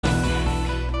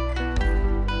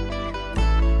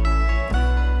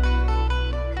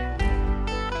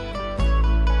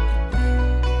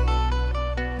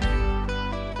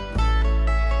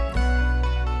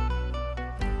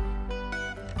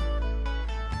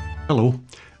Hello,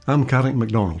 I'm Carrick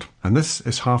MacDonald, and this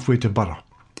is Halfway to Burgh,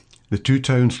 the Two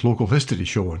Towns local history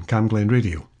show on Camglen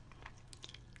Radio.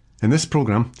 In this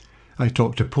programme, I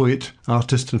talk to poet,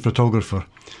 artist and photographer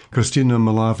Christina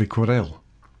Malavi-Quarell.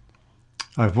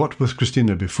 I've worked with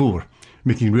Christina before,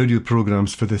 making radio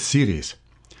programmes for this series,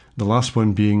 the last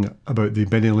one being about the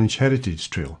Benny Lynch Heritage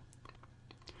Trail.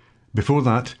 Before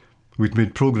that, we'd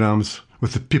made programmes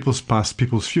with the People's Past,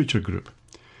 People's Future group,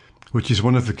 which is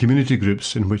one of the community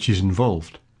groups in which she's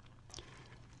involved.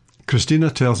 Christina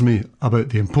tells me about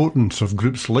the importance of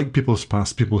groups like People's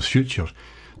Past, People's Future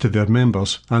to their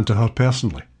members and to her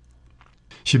personally.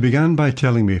 She began by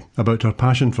telling me about her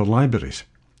passion for libraries,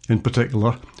 in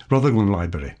particular Rutherglen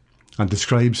Library, and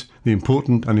describes the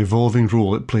important and evolving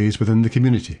role it plays within the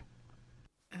community.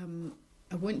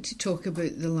 I want to talk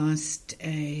about the last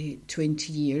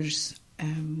 20 years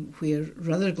where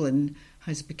Rutherglen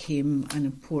has become an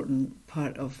important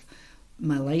part of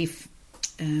my life.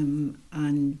 And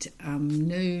I'm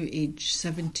now age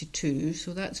 72,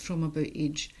 so that's from about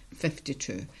age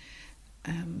 52.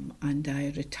 And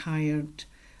I retired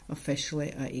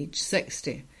officially at age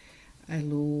 60,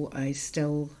 although I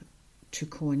still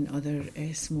took on other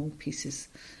small pieces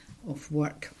of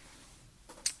work.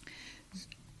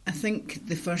 I think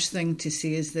the first thing to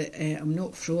say is that I'm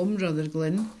not from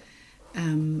Rutherglen,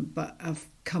 but I've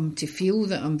come to feel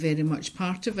that I'm very much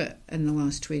part of it in the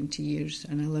last 20 years,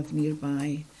 and I live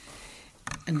nearby.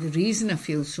 And the reason I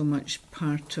feel so much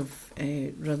part of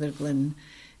Rutherglen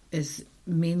is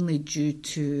mainly due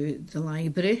to the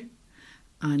library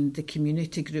and the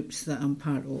community groups that I'm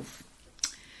part of.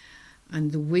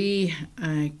 And the way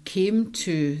I came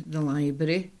to the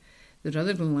library, the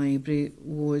Rutherglen Library,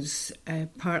 was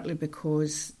partly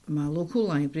because my local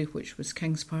library, which was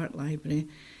Kings Park Library,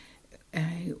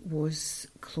 was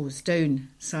closed down,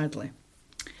 sadly.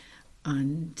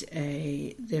 And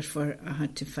therefore I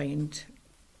had to find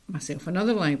myself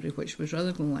another library, which was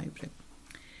Rutherglen Library.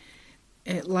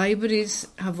 Libraries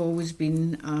have always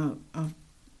been a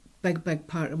big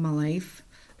part of my life,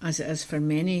 as it is for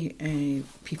many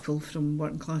people from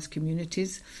working class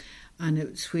communities. And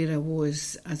it's where I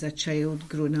was as a child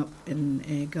growing up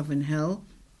in Govan Hill.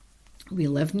 We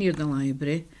lived near the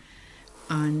library,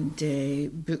 and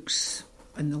books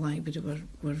in the library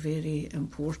were very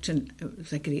important. It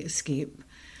was a great escape.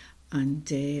 And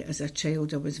as a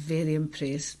child, I was very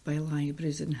impressed by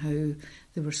libraries and how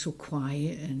they were so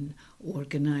quiet and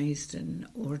organised and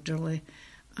orderly,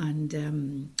 and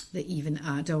that even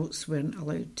adults weren't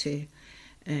allowed to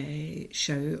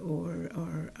shout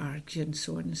or argue and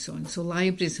so on and so on. So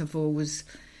libraries have always,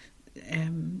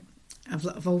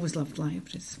 I've always loved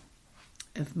libraries.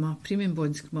 If my premium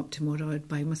bonds come up tomorrow, I'd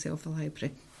buy myself a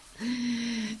library.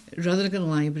 Rutherglen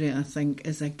Library, I think,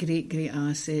 is a great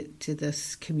asset to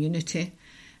this community,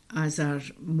 as are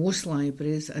most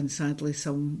libraries, and sadly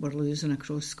some we're losing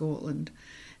across Scotland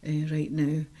right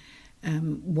now.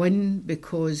 One,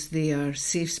 because they are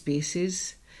safe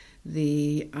spaces.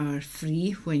 They are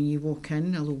free when you walk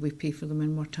in, although we pay for them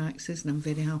in more taxes, and I'm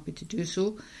very happy to do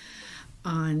so.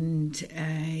 And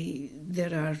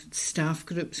there are staff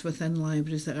groups within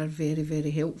libraries that are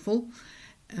very helpful.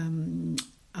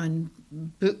 And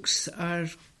books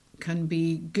can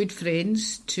be good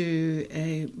friends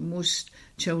to most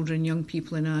children, young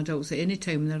people and adults at any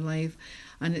time in their life.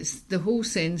 And it's the whole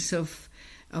sense of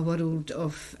a world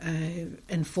of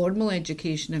informal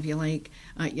education, if you like,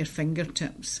 at your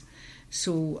fingertips.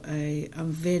 So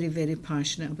I'm very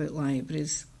passionate about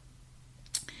libraries.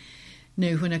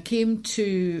 Now, when I came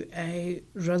to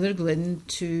Rutherglen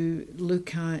to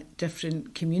look at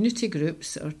different community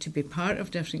groups, or to be part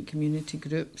of different community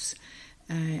groups,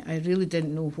 I really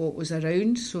didn't know what was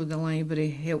around, so the library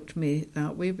helped me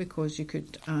that way, because you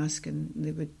could ask and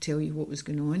they would tell you what was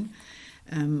going on.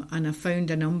 And I found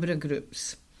a number of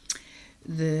groups.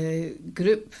 The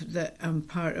group that I'm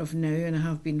part of now, and I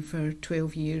have been for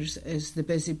 12 years, is the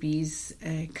Busy Bees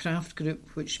craft group,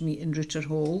 which meet in Router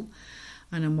Hall.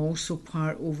 And I'm also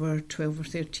part, over 12 or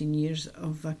 13 years,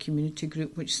 of a community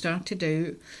group which started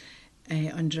out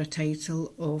under a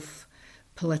title of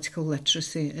political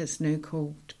literacy. It's now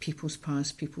called People's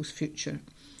Past, People's Future.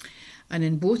 And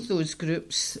in both those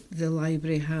groups, the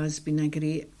library has been a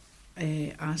great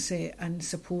asset and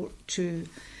support to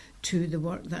the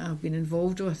work that I've been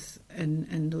involved with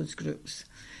in those groups.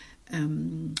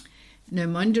 Now,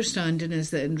 my understanding is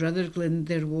that in Rutherglen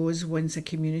there was once a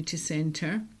community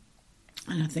centre,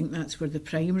 and I think that's where the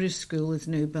primary school is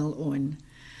now built on.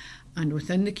 And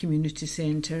within the community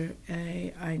centre,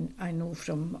 I know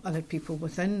from other people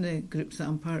within the groups that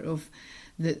I'm part of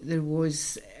that there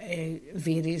was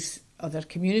various other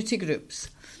community groups.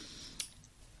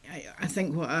 I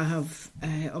think what I have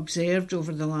observed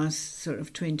over the last sort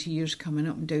of 20 years coming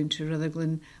up and down to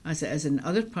Rutherglen, as it is in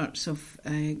other parts of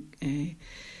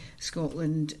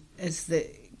Scotland, is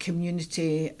that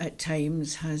community at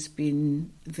times has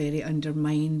been very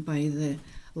undermined by the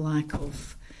lack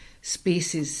of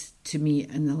spaces to meet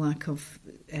and the lack of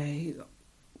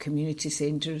community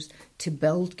centres to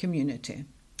build community.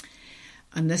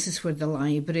 And this is where the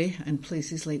library and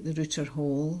places like the Router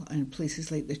Hall and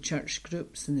places like the church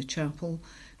groups and the chapel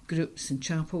groups and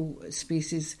chapel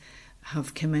spaces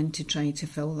have come in to try to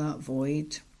fill that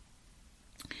void.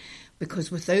 Because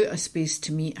without a space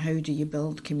to meet, how do you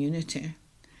build community?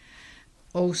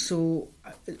 Also,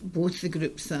 both the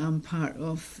groups that I'm part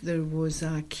of, there was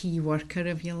a key worker,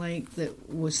 if you like, that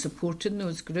was supporting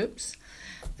those groups.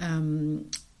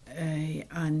 And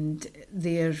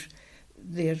their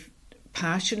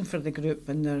passion for the group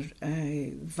and their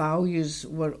values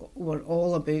were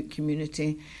all about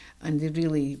community, and they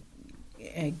really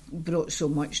brought so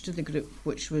much to the group,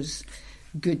 which was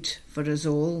good for us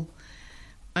all.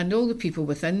 And all the people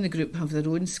within the group have their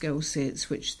own skill sets,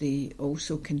 which they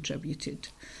also contributed.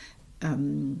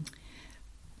 Now,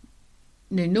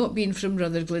 not being from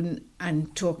Rutherglen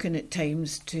and talking at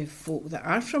times to folk that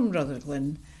are from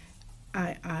Rutherglen,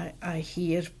 I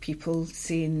hear people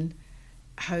saying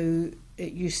how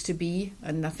it used to be,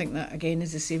 and I think that again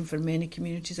is the same for many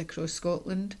communities across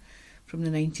Scotland. From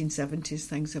the 1970s,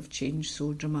 things have changed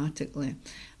so dramatically,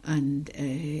 and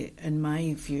in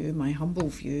my view, my humble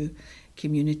view,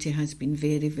 community has been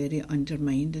very, very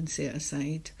undermined and set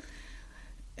aside.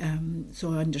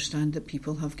 So I understand that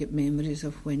people have got memories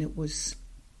of when it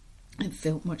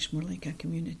felt much more like a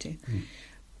community.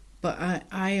 But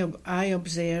I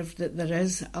observed that there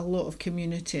is a lot of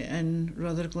community in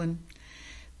Rutherglen.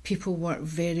 People work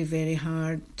very, very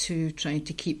hard to try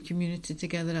to keep community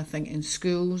together, I think, in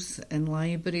schools, in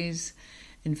libraries,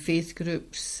 in faith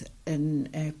groups,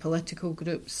 in political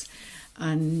groups.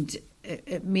 And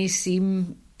it may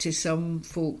seem to some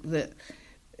folk that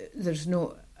there's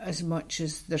not as much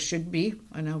as there should be,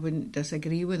 and I wouldn't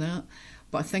disagree with that.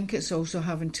 But I think it's also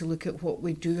having to look at what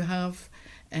we do have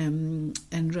in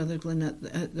Rutherglen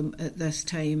at this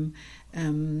time.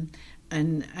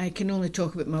 And I can only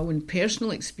talk about my own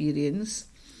personal experience.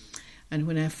 And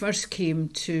when I first came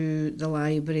to the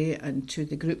library and to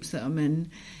the groups that I'm in,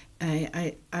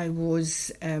 I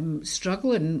was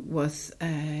struggling with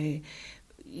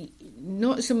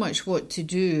not so much what to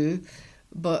do,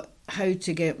 but how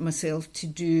to get myself to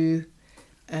do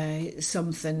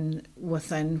something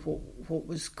within what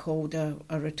was called a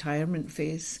retirement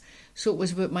phase. So it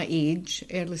was about my age,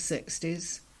 early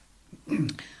 60s.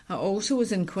 I also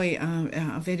was in quite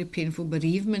a very painful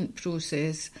bereavement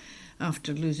process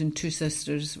after losing two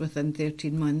sisters within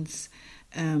 13 months.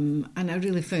 And I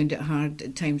really found it hard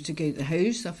at times to get out the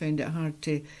house. I found it hard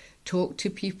to talk to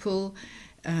people.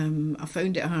 I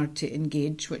found it hard to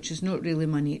engage, which is not really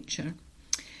my nature.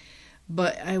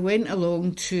 But I went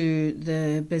along to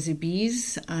the Busy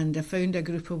Bees and I found a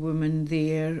group of women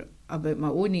there about my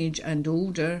own age and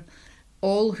older,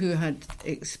 all who had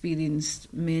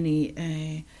experienced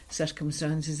many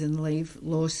circumstances in life,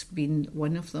 loss being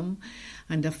one of them,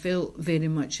 and I felt very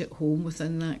much at home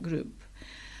within that group.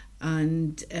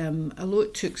 And although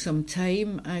it took some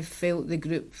time, I felt the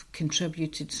group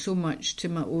contributed so much to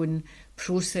my own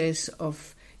process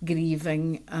of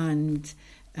grieving and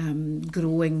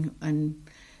growing and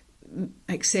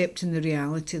accepting the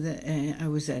reality that I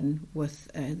was in with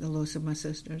the loss of my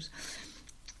sisters.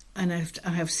 And I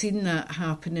have seen that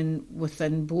happening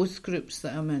within both groups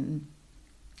that I'm in.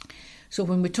 So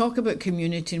when we talk about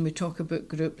community and we talk about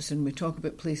groups and we talk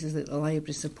about places like the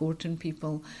library supporting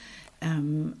people,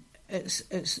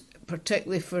 it's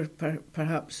particularly for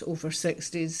perhaps over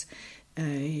 60s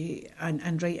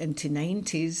and right into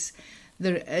 90s,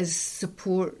 there is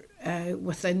support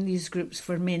within these groups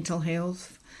for mental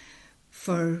health,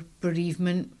 for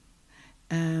bereavement,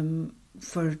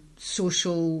 for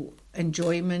social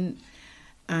enjoyment,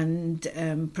 and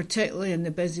particularly in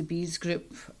the Busy Bees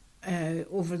group,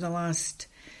 over the last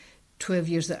 12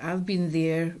 years that I've been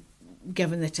there,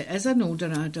 given that it is an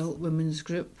older adult women's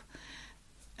group,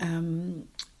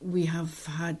 we have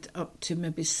had up to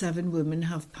maybe 7 women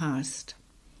have passed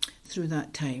through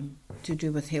that time to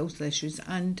do with health issues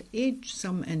and age,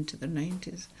 some into their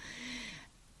 90s.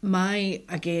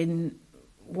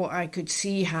 What I could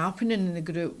see happening in the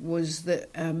group was that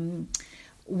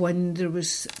when there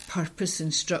was purpose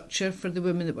and structure for the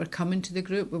women that were coming to the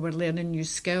group, we were learning new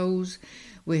skills,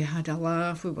 we had a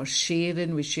laugh, we were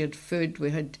sharing, we shared food, we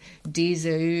had days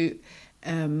out.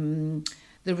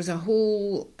 there was a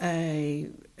whole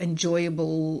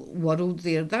enjoyable world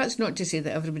there. That's not to say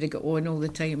that everybody got on all the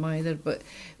time either, but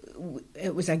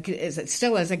it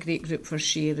still is a great group for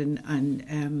sharing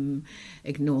and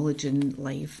acknowledging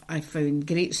life. I found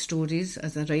great stories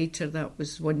as a writer. That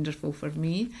was wonderful for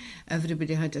me.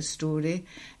 Everybody had a story,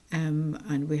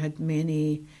 and we had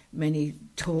many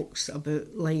talks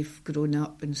about life growing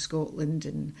up in Scotland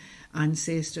and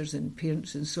ancestors and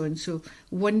parents and so on. So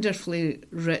wonderfully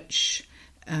rich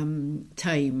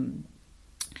time.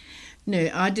 Now,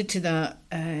 added to that,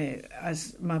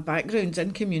 as my background's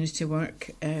in community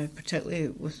work, particularly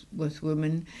with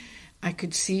women, I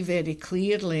could see very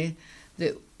clearly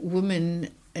that women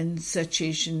in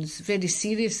situations, very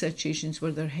serious situations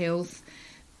where their health,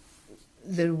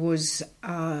 there was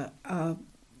a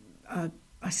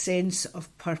sense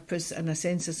of purpose and a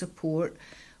sense of support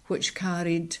which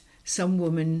carried some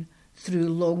women through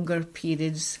longer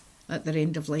periods at their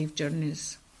end of life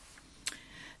journeys.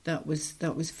 That was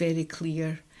very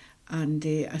clear, and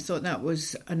I thought that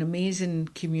was an amazing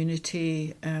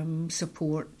community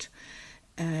support,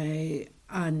 and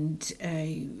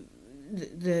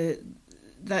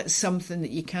that's something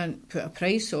that you can't put a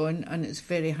price on, and it's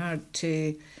very hard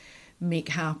to make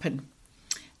happen.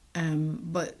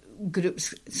 But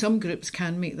some groups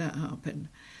can make that happen,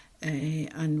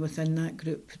 and within that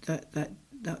group,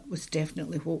 that was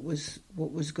definitely what was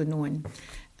going on.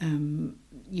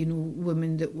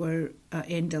 Women that were at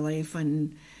end of life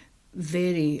and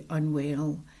very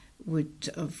unwell would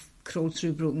have crawled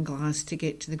through broken glass to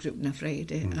get to the group on a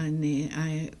Friday, and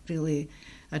I really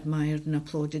admired and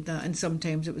applauded that. And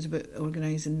sometimes it was about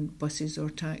organising buses or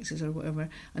taxis or whatever,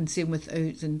 and same with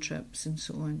outs and trips and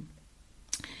so on.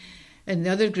 And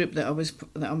the other group that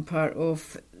I'm part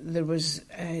of, there was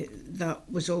that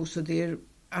was also there,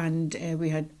 and we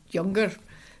had younger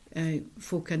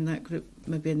folk in that group,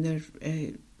 maybe in their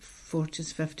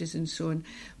 40s, 50s and so on.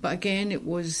 But again,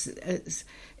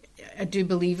 I do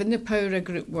believe in the power of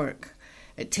group work.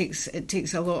 It takes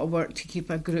a lot of work to keep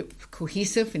a group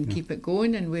cohesive and keep it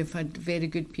going, and we've had very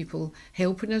good people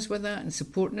helping us with that and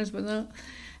supporting us with that,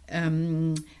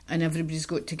 and everybody's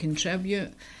got to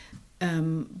contribute.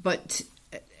 But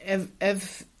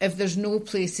if there's no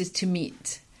places to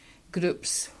meet,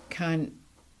 groups can't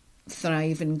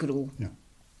thrive and grow. Yeah.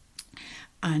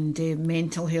 And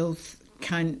mental health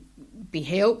can't be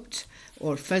helped,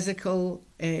 or physical,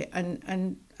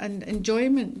 and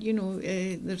enjoyment.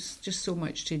 There's just so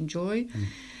much to enjoy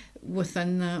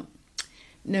within that.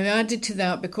 Now, added to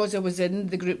that, because I was in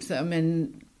the groups that I'm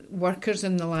in, workers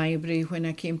in the library, when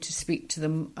I came to speak to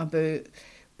them about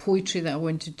poetry that I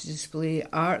wanted to display,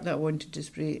 art that I wanted to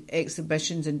display,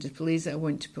 exhibitions and displays that I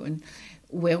wanted to put on,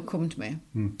 welcomed me.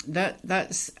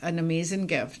 That's an amazing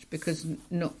gift, because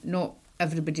not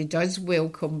everybody does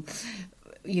welcome,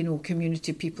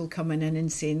 community people coming in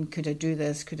and saying, could I do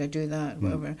this, could I do that,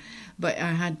 whatever. But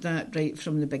I had that right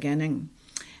from the beginning.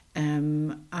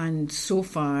 And so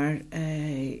far,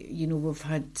 I've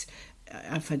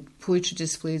had poetry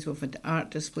displays, we've had art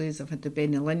displays, I've had the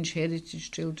Benny Lynch Heritage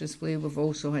Trail display, we've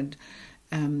also had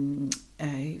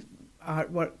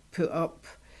artwork put up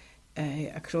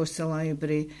across the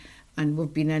library, and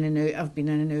we've been in and out. I've been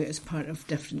in and out as part of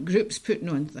different groups putting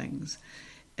on things,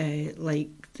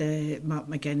 like the Mark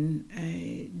McGinn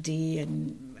Day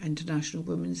and International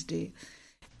Women's Day.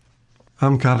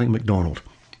 I'm Carrick MacDonald,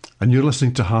 and you're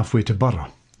listening to Halfway to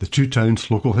Burgh, the Two Towns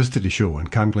local history show on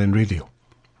Camglen Radio.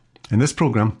 In this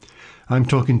programme, I'm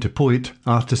talking to poet,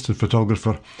 artist and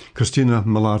photographer Christina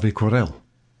Malarvey-Corell.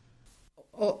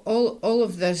 All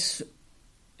of this,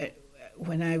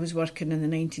 when I was working in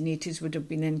the 1980s, would have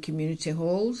been in community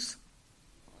halls.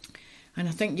 And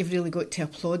I think you've really got to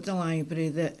applaud the library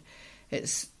that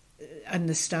it's, and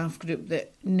the staff group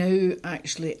that now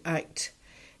actually act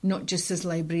not just as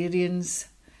librarians,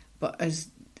 but as,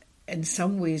 in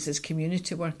some ways, as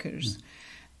community workers.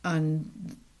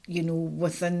 And,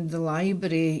 within the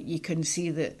library, you can see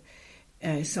that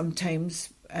sometimes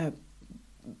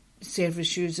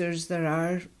service users, there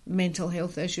are mental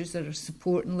health issues, there are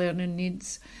support and learning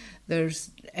needs,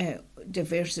 there's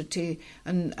diversity,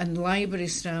 and library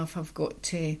staff have got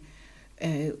to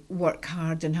work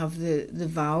hard and have the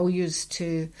values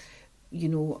to,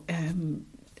 deal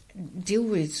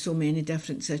with so many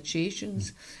different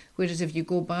situations. Whereas if you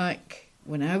go back,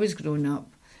 when I was growing up,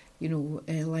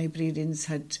 librarians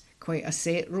had quite a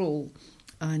set role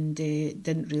and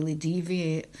didn't really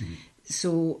deviate.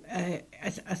 So I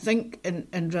think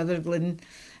in Rutherglen,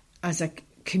 as a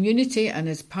community and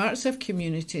as parts of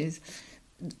communities,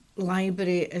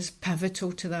 library is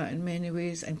pivotal to that in many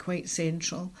ways and quite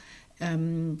central.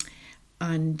 And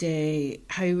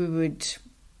how we would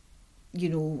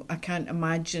I can't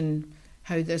imagine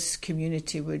how this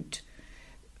community would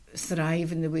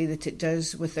thrive in the way that it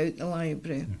does without the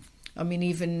library. Yeah. I mean,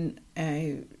 even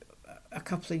a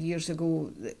couple of years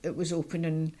ago, it was open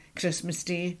on Christmas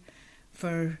Day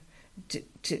for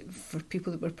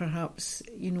people that were perhaps,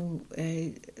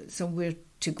 somewhere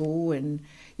to go, and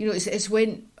it's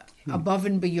went above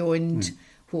and beyond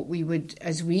what we would,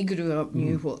 as we grew up,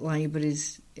 knew what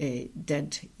libraries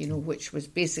did. Which was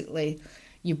basically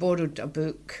you borrowed a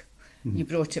book, you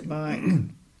brought it back.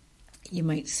 You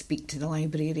might speak to the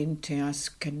librarian to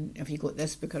ask, have you got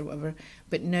this book or whatever?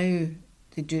 But now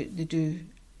they do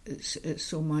it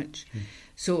so much.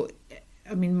 So,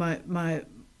 I mean, my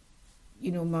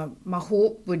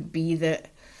hope would be that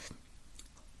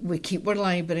we keep our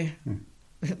library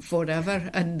forever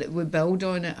and that we build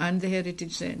on it, and the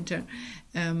Heritage Centre,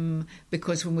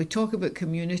 because when we talk about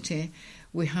community,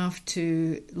 we have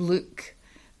to look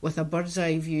with a bird's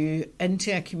eye view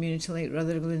into a community like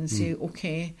Rutherglen and say,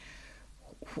 okay,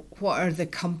 what are the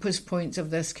compass points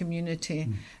of this community,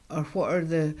 or what are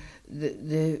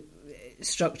the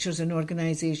structures and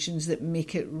organisations that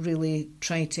make it really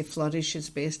try to flourish as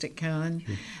best it can.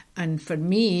 And for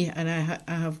me, and I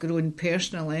have grown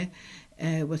personally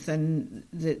within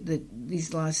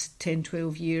these last 10,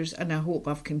 12 years, and I hope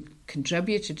I've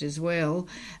contributed as well.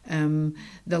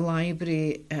 The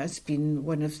library has been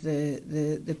one of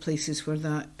the places where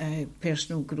that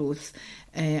personal growth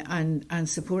and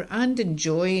support and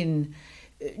enjoying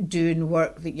doing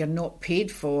work that you're not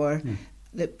paid for,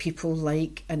 that people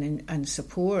like and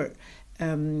support. I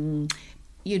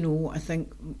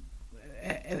think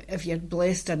if you're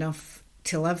blessed enough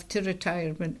to live to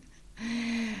retirement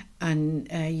and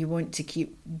you want to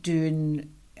keep doing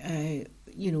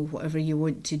whatever you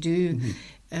want to do,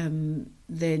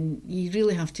 then you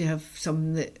really have to have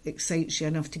something that excites you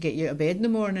enough to get you out of bed in the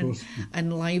morning,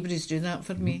 and libraries do that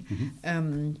for me.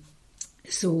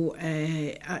 So,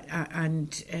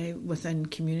 and within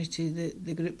community,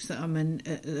 the groups that I'm in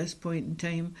at this point in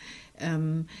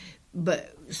time,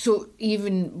 but so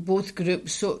even both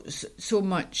groups, so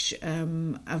much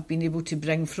I've been able to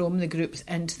bring from the groups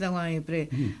into the library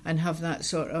and have that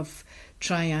sort of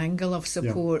triangle of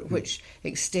support, which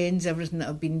extends everything that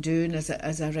I've been doing as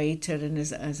a writer and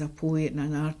as a poet and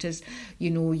an artist.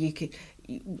 You could,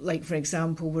 like, for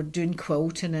example, we're doing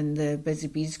quilting in the Busy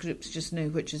Bees groups just now,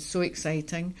 which is so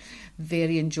exciting,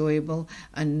 very enjoyable.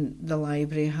 And the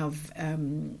library have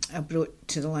I brought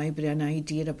to the library an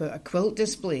idea about a quilt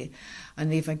display, and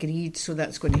they've agreed, so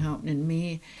that's going to happen in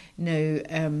May. Now,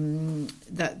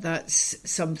 that's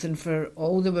something for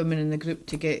all the women in the group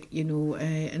to get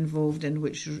involved in,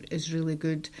 which is really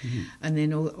good. And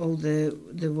then all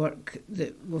the work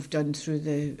that we've done through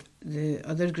the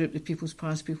other group, the People's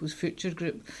Past, People's Future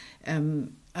group,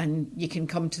 and you can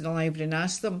come to the library and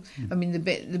ask them. I mean,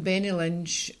 the Benny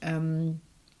Lynch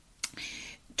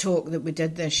talk that we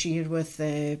did this year with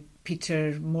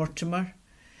Peter Mortimer,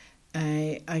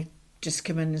 I just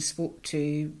came in and spoke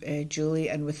to Julie,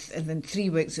 and within 3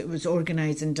 weeks it was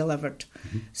organised and delivered.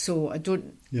 So I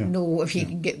don't know if you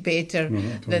can get better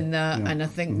than that. And I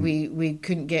think we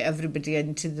couldn't get everybody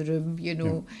into the room,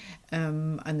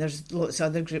 and there's lots of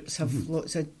other groups have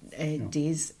lots of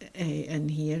days in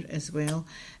here as well,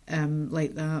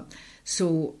 like that.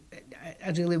 So I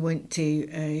really want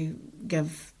to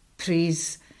give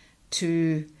praise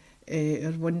to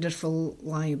our wonderful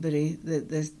library,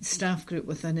 the staff group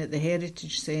within it, the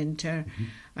Heritage Centre.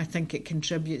 I think it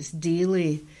contributes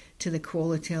daily to the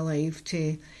quality of life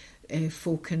to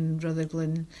folk in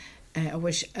Rutherglen. I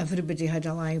wish everybody had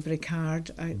a library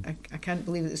card. I can't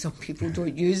believe that some people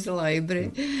don't use the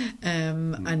library.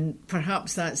 And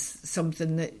perhaps that's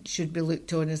something that should be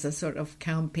looked on as a sort of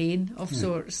campaign of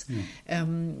sorts.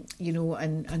 And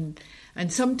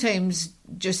sometimes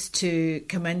just to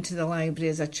come into the library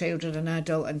as a child or an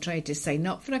adult and try to sign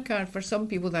up for a card, for some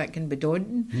people that can be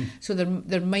daunting. So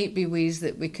there might be ways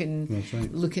that we can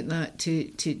look at that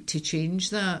to change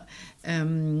that.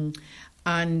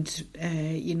 And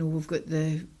we've got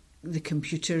the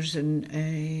computers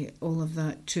and all of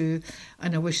that too.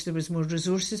 And I wish there was more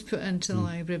resources put into the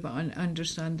library, but I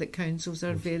understand that councils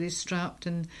are very strapped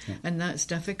and that's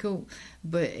difficult.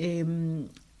 But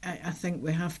I think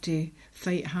we have to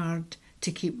fight hard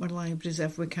to keep our libraries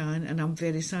if we can. And I'm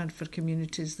very sad for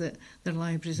communities that their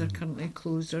libraries are currently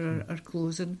closed or are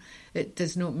closing. It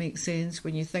does not make sense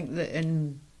when you think that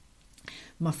in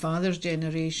my father's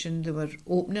generation, they were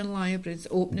opening libraries,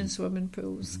 opening swimming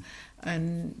pools,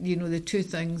 and the two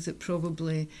things that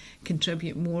probably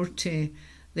contribute more to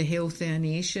the health of a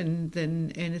nation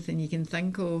than anything you can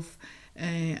think of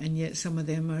and yet some of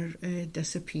them are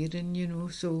disappearing, you know.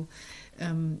 So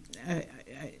I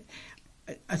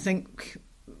think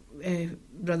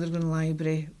Rutherglen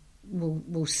Library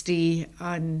will stay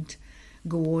and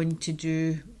go on to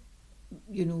do,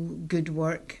 you know, good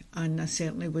work, and I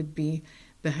certainly would be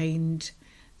behind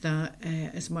that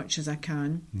as much as I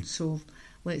can. So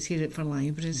let's hear it for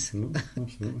libraries. Absolutely.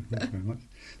 Thank you very much.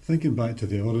 Thinking back to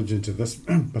the origins of this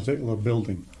particular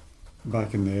building,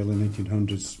 back in the early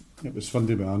 1900s, it was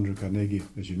funded by Andrew Carnegie,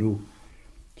 as you know.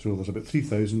 So there's about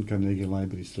 3,000 Carnegie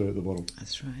libraries throughout the world.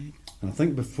 That's right. And I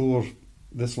think before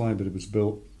this library was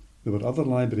built, there were other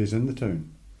libraries in the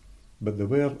town, but they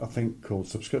were, I think, called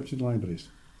subscription libraries.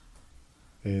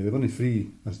 They weren't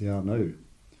free as they are now.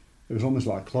 It was almost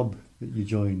like a club that you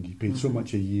joined. You paid so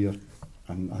much a year,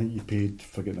 and I think you paid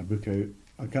for getting a book out.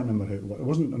 I can't remember how it was. It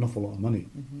wasn't an awful lot of money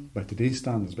by today's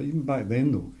standards, but even back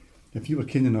then, though, if you were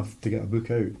keen enough to get a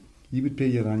book out, you would pay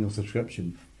your annual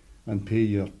subscription and pay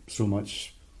your so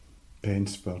much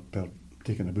pence per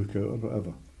taking a book out or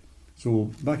whatever.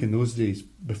 So back in those days,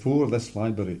 before this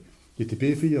library, you had to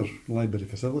pay for your library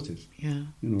facilities. Yeah.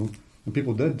 You know, and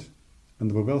people did, and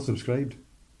they were well subscribed.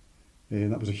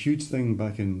 And that was a huge thing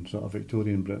back in sort of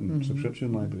Victorian Britain,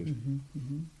 subscription libraries.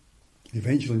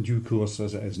 Eventually, in due course,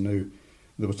 as it is now,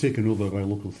 they were taken over by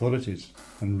local authorities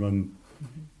and run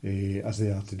as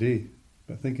they are today.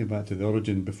 But thinking back to the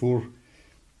origin, before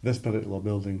this particular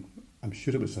building, I'm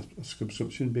sure it was a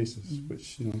subscription basis,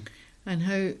 which, you know... And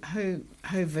how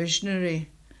visionary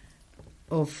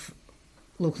of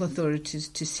local authorities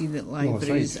to see that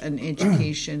libraries and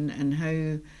education and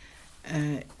how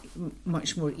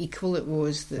much more equal it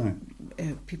was that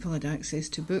people had access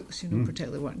to books, you know,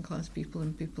 particularly working class people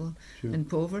and people in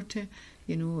poverty,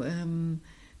 you know.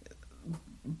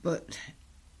 But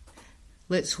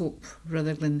let's hope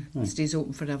Rutherglen stays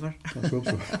open forever. Let's hope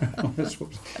so. Let's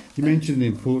hope so. You mentioned the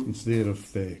importance there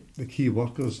of the key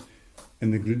workers in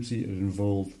the groups that are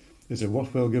involved. Is it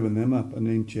worthwhile giving them a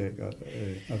name check?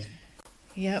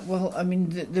 Yeah, well, I mean,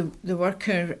 the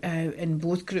worker in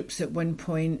both groups at one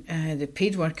point, the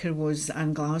paid worker was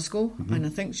Anne Glasgow, and I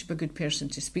think she'd be a good person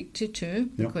to speak to too,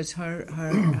 because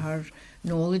her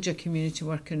knowledge of community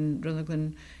work in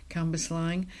Rutherglen,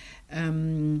 Cambuslang.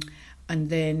 And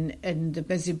then in the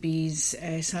Busy Bees,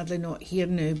 sadly not here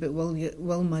now, but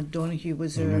Wilma Donoghue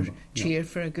was our chair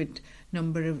for a good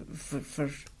number of,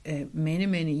 for many,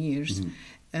 many years.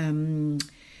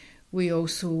 We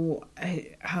also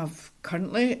have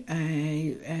currently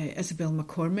Isabel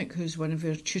McCormick, who's one of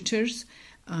our tutors,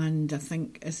 and I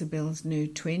think Isabel's now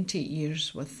 20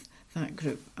 years with that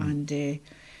group, and a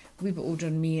wee bit older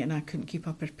than me, and I couldn't keep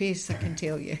up her pace, I can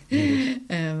tell you.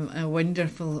 A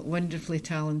wonderfully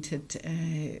talented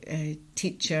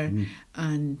teacher,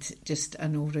 and just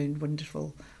an all-round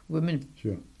wonderful woman.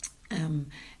 Sure.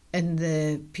 In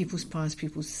the People's Past,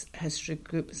 People's History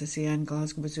group, as I say, Anne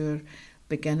Glasgow was our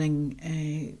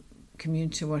beginning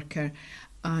community worker,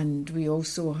 and we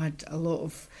also had a lot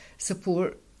of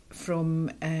support from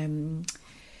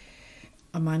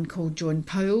a man called John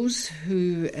Powles,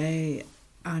 who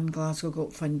Anne Glasgow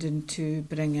got funding to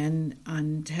bring in,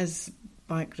 and his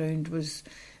background was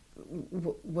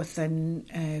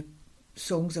within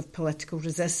songs of political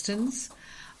resistance,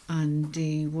 and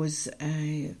he was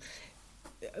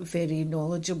very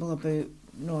knowledgeable about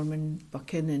Norman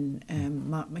Buchan and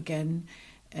Mark McGinn,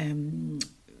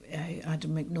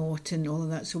 Adam McNaughton, all of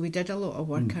that. So we did a lot of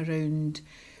work around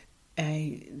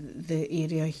the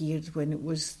area here when it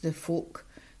was the folk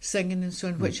singing and so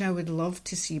on, which I would love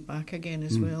to see back again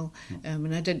as well.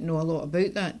 And I didn't know a lot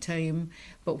about that time,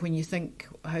 but when you think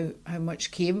how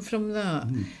much came from that,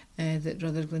 that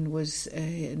Rutherglen was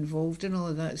involved in all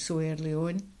of that so early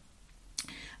on.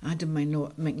 Adam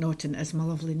McNaughton is my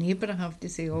lovely neighbour, I have to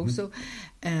say also.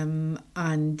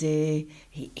 And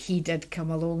he did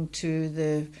come along to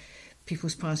the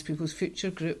People's Past, People's Future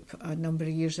group a number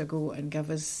of years ago and give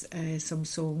us some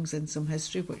songs and some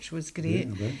history, which was great.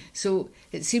 So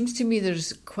it seems to me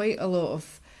there's quite a lot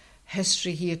of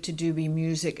history here to do with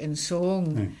music and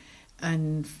song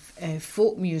and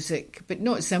folk music, but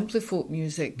not simply folk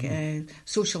music,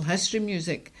 social history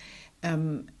music.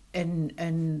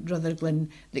 In Rutherglen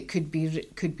that could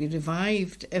be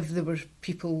revived if there were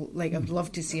people like I'd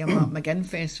love to see a Mark McGinn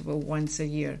festival once a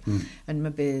year, and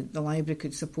maybe the library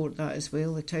could support that as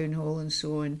well, the town hall and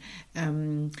so on.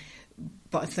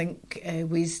 But I think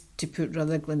ways to put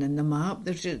Rutherglen in the map.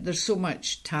 There's so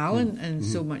much talent and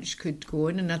so much could go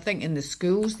on, and I think in the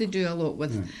schools they do a lot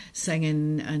with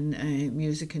singing and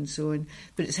music and so on.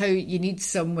 But it's how you need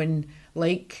someone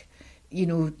like, you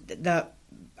know, that.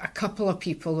 A couple of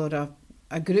people or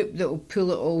a group that will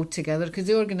pull it all together, because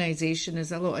the organisation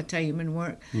is a lot of time and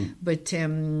work. But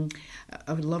I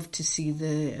would love to see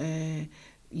the,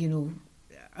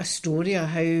 a story of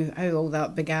how all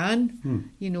that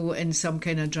began, in some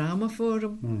kind of drama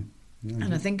forum.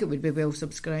 And I think it would be well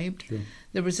subscribed. Sure.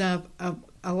 There was a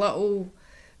little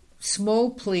small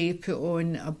play put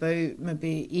on about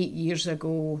maybe 8 years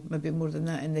ago, maybe more than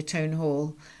that, in the town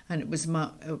hall, and it was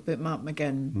about Mark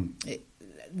McGinn.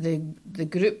 The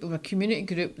group, a community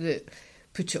group that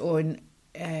put it on,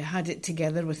 had it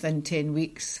together within 10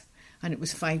 weeks, and it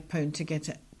was £5 to get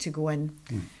it to go in.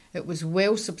 It was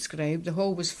well subscribed. The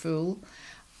hall was full.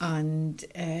 And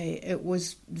it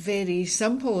was very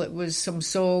simple. It was some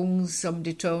songs,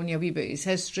 somebody telling you a wee bit of his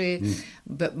history,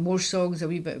 but more songs, a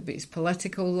wee bit about his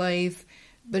political life.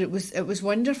 But it was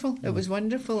wonderful. It was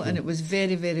wonderful, and it was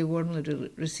very, very warmly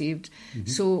received.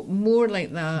 So more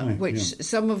like that, which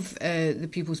some of the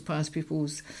People's Past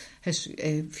People's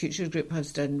History, Future group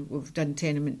has done. We've done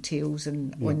Tenement Tales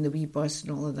and On the Wee Bus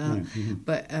and all of that.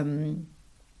 But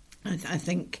I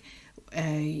think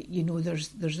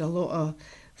there's a lot of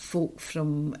folk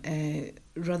from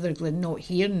Rutherglen, not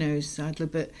here now sadly,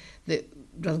 but that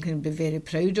Rutherglen would be very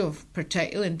proud of,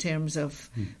 particularly in terms of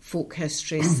folk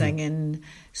history, singing,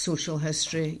 social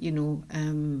history,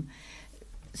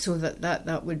 so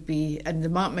that would be. And the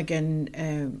Mark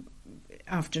McGinn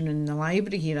afternoon in the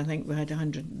library here, I think we had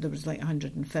 100, there was like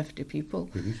 150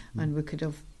 people, and we could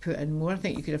have put in more. I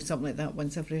think you could have something like that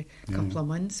once every couple of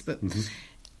months, but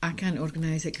I can't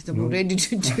organise it because I'm already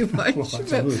doing too much.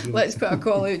 But let's put a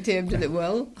call out to everybody that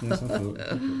will. Yes,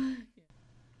 absolutely.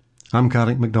 I'm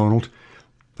Carrick MacDonald,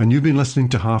 and you've been listening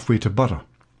to Halfway to Burgh,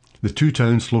 the Two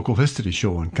Towns local history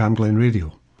show on Camglen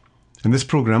Radio. In this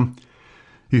programme,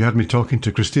 you had me talking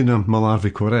to Christina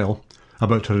Mullarvey-Corell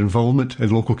about her involvement in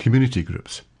local community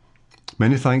groups.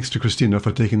 Many thanks to Christina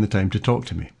for taking the time to talk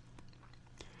to me.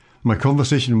 My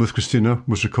conversation with Christina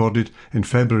was recorded in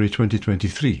February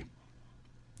 2023.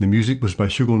 The music was by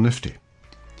Shugal Nifty.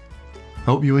 I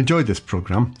hope you enjoyed this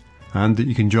programme and that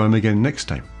you can join me again next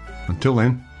time. Until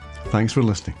then, thanks for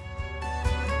listening.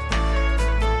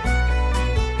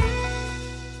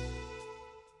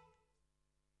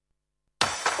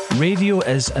 Radio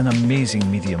is an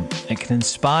amazing medium. It can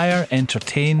inspire,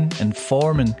 entertain,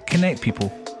 inform and connect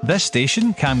people. This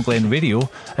station, Camglen Radio,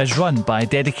 is run by a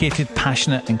dedicated,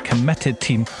 passionate and committed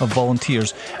team of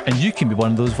volunteers, and you can be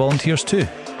one of those volunteers too.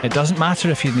 It doesn't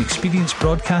matter if you're an experienced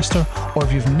broadcaster or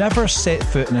if you've never set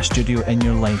foot in a studio in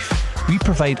your life. We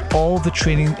provide all the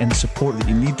training and support that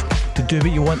you need to do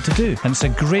what you want to do. And it's a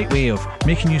great way of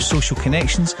making new social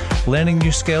connections, learning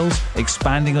new skills,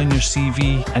 expanding on your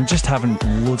CV and just having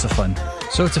loads of fun.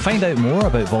 So to find out more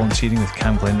about volunteering with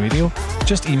Camglen Radio,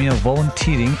 just email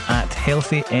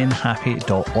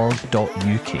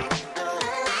volunteering@healthynhappy.org.uk.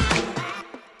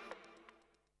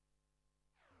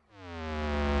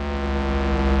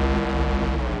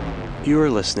 You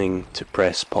are listening to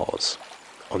Press Pause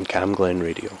on Camglen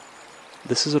Radio.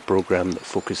 This is a programme that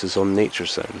focuses on nature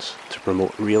sounds to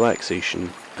promote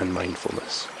relaxation and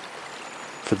mindfulness.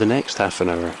 For the next half an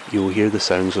hour, you will hear the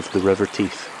sounds of the River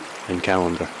Teith in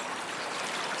Callander.